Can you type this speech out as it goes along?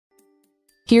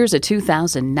Here's a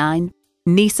 2009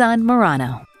 Nissan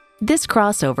Murano. This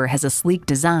crossover has a sleek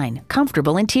design,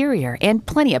 comfortable interior, and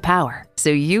plenty of power,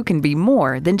 so you can be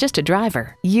more than just a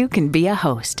driver. You can be a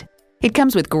host. It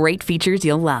comes with great features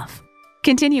you'll love.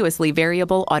 Continuously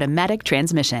variable automatic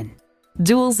transmission,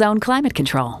 dual zone climate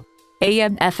control,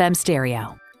 AM/FM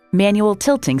stereo, manual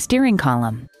tilting steering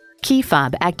column, key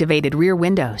fob activated rear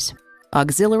windows,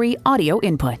 auxiliary audio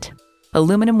input,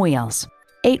 aluminum wheels,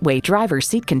 8-way driver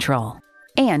seat control,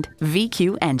 and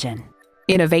VQ engine.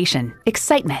 Innovation,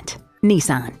 excitement,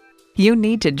 Nissan. You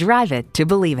need to drive it to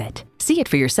believe it. See it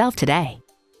for yourself today.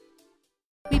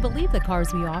 We believe the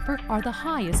cars we offer are the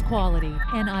highest quality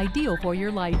and ideal for your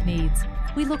life needs.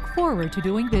 We look forward to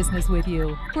doing business with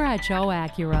you. Bradshaw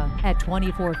Acura at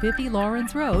 2450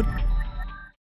 Lawrence Road,